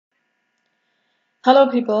Hello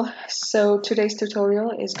people, so today's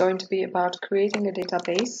tutorial is going to be about creating a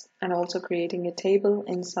database and also creating a table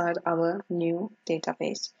inside our new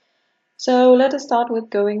database. So let us start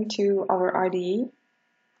with going to our IDE.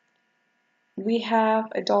 We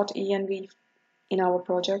have a .env in our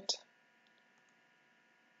project.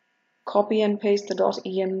 Copy and paste the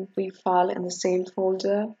 .env file in the same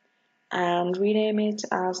folder and rename it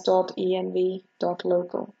as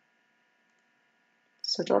 .env.local.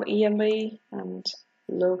 So .env and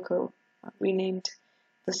local are renamed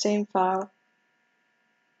the same file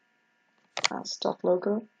as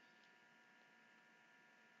 .local.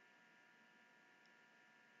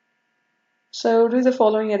 So do the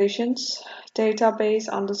following additions: database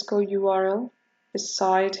underscore URL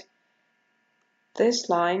beside this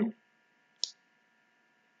line.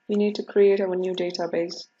 We need to create our new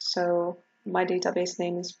database. So my database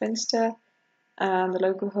name is Finster and the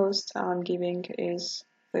localhost I'm giving is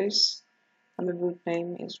this and the root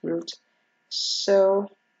name is root. So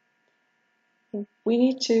we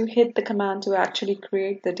need to hit the command to actually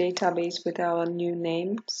create the database with our new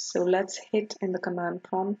name. So let's hit in the command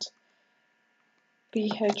prompt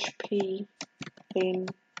php bin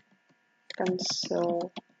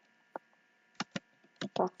console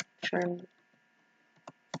doctrine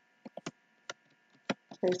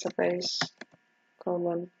database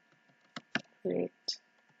create.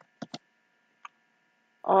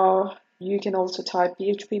 Or you can also type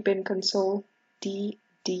php bin console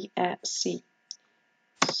ddc.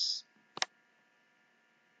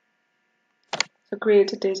 So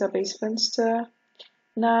create a database Finster.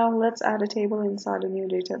 Now let's add a table inside a new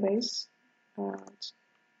database.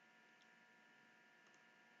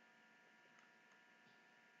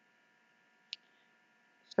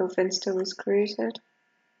 So Finster is created.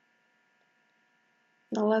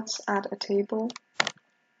 Now let's add a table.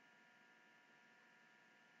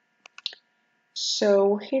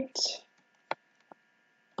 So hit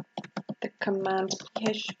the command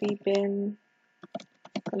php bin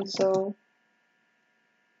console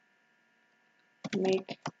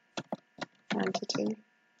make entity.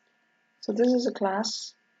 So this is a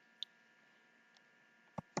class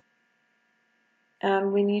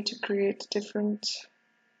and we need to create different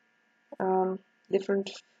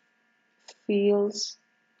fields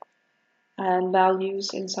and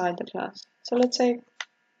values inside the class. So let's say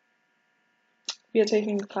we are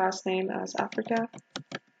taking the class name as Africa.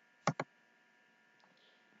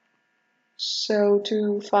 So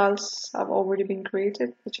two files have already been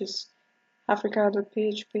created, which is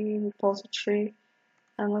africa.php repository,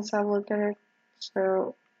 and let's have a look at it.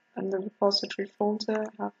 So in the repository folder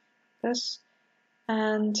I have this,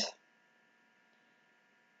 and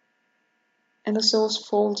in the source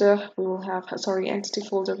folder we will have, entity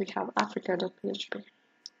folder we have africa.php.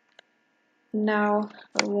 Now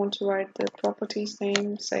I want to write the properties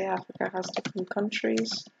name. Say Africa has different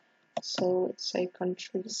countries, so let's say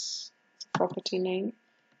countries property name,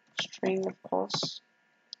 string of course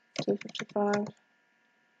 255.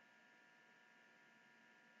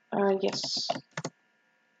 Yes.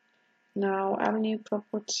 Now avenue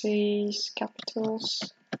properties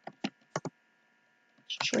capitals,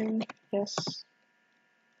 string, yes,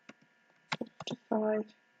 255,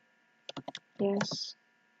 yes,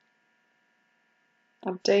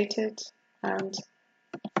 updated, and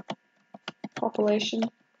population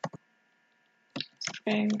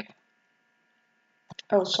string.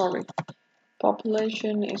 Oh, sorry.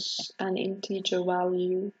 Population is an integer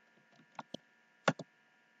value.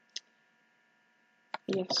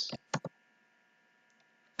 Yes.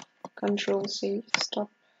 Control C, stop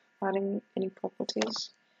adding any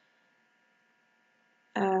properties.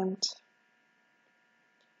 And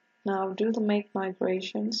now do the make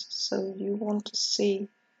migrations. So you want to see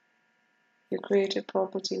your created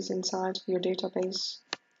properties inside your database.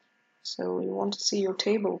 So you want to see your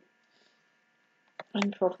table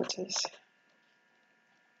and properties.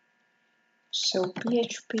 So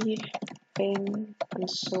php bin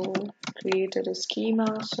console created a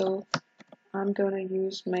schema, so I'm going to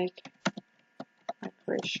use make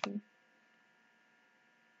migration.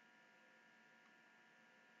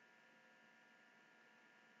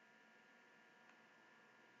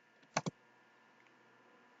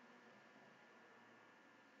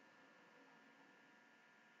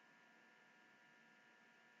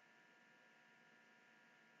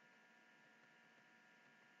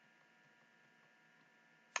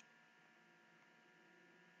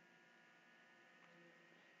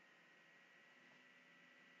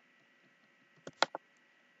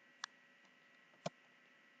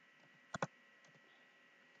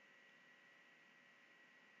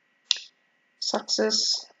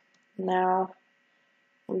 Success. Now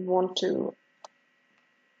we want to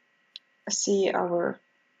see our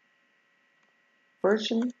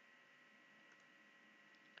version.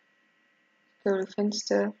 Go to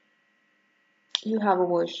Finster. You have a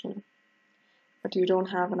version, but you don't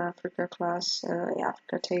have an Africa class,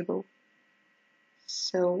 Africa table.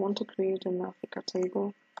 So want to create an Africa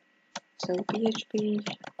table. So PHP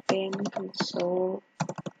bin console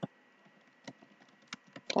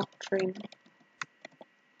doctrine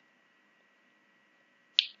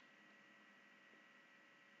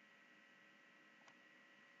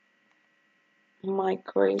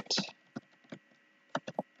migration.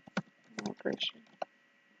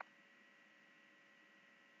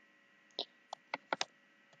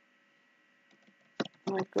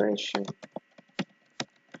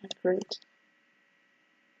 Migrate.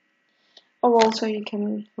 Or also you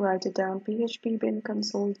can write it down, PHP bin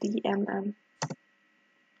console DMM.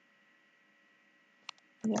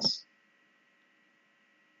 Yes.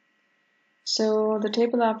 So the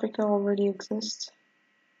table Africa already exists.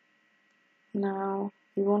 Now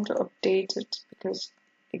we want to update it because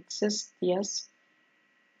it exists, yes,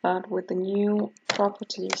 but with the new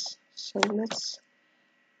properties. So let's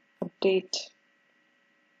update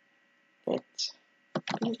it.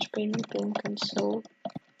 PHP bin console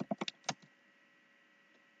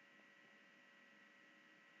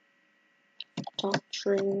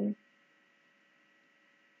doctrine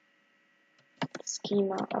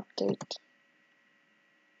schema update.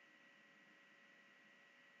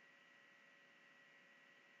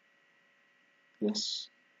 Yes.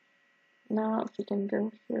 Now if we can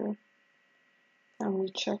go here and we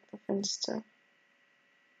check the Finster,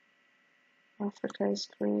 Africa is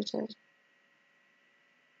created.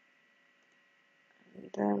 And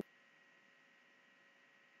then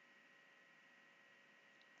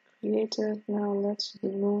created. Now let's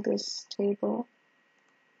remove this table,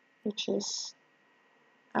 which is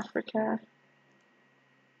Africa.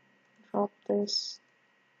 Drop this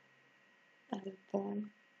and then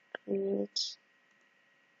create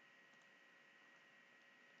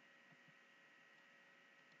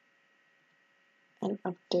and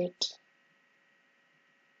update.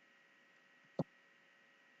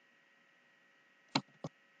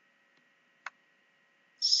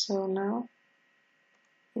 So now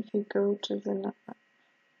if you go to the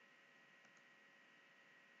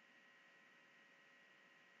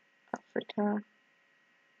Africa,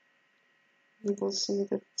 you will see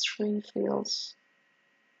the 3 fields: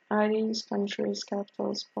 IDs, countries,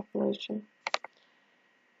 capitals, population.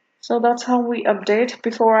 So that's how we update.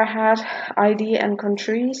 Before I had ID and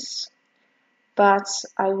countries, but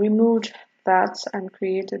I removed that and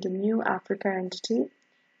created a new Africa entity.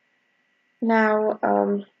 Now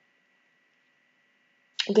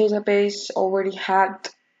database already had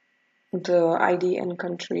the ID and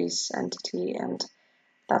countries entity, and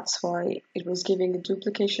that's why it was giving a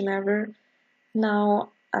duplication error.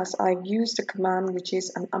 Now, as I've used a command which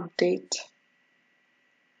is an update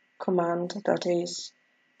command, that is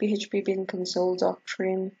PHP bin console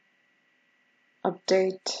doctrine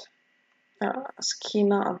update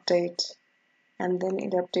schema update, and then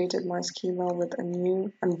it updated my schema with a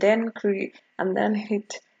new, and then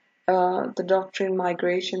hit the doctrine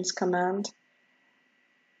migrations command.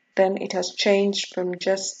 Then it has changed from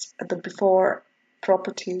just the before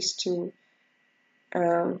properties to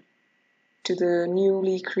the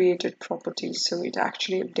newly created properties. So it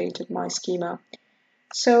actually updated my schema.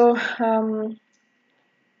 So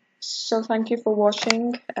so thank you for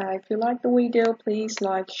watching. If you like the video, please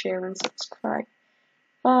like, share and subscribe.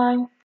 Bye.